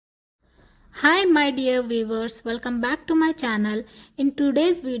Hi my dear viewers, welcome back to my channel. In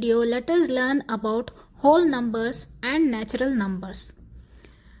today's video, let us learn about whole numbers and natural numbers.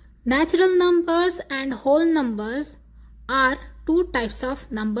 Natural numbers and whole numbers are two types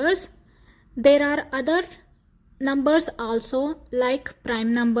of numbers. There are other numbers also like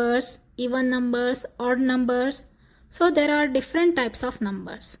prime numbers, even numbers, odd numbers. So there are different types of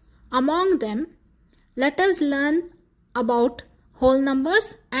numbers. Among them, let us learn about whole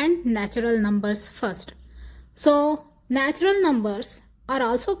numbers and natural numbers first. So natural numbers are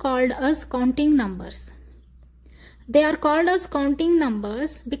also called as counting numbers. They are called as counting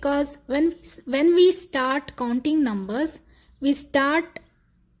numbers because when we start counting numbers, we start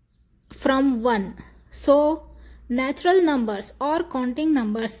from 1. So natural numbers or counting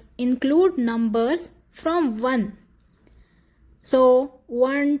numbers include numbers from 1. So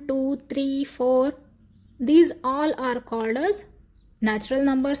 1, 2, 3, 4, these all are called as natural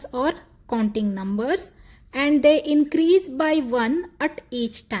numbers or counting numbers, and they increase by 1 at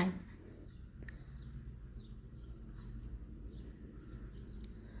each time.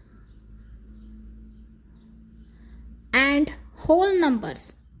 And whole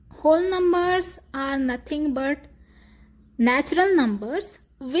numbers. Whole numbers are nothing but natural numbers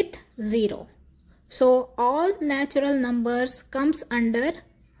with 0. So all natural numbers comes under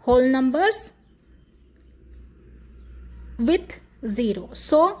whole numbers with 0.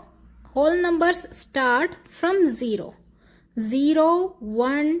 So whole numbers start from 0. 0,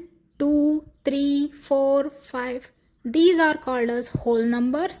 1, 2, 3, 4, 5. These are called as whole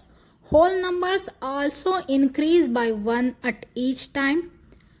numbers. Whole numbers also increase by 1 at each time.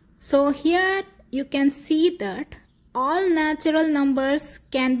 So here you can see that all natural numbers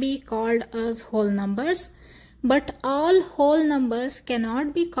can be called as whole numbers, but all whole numbers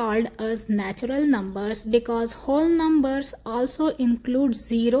cannot be called as natural numbers because whole numbers also include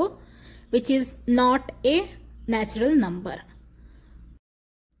 0, which is not a natural number.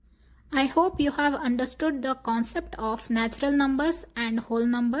 I hope you have understood the concept of natural numbers and whole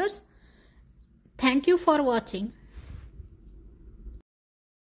numbers. Thank you for watching.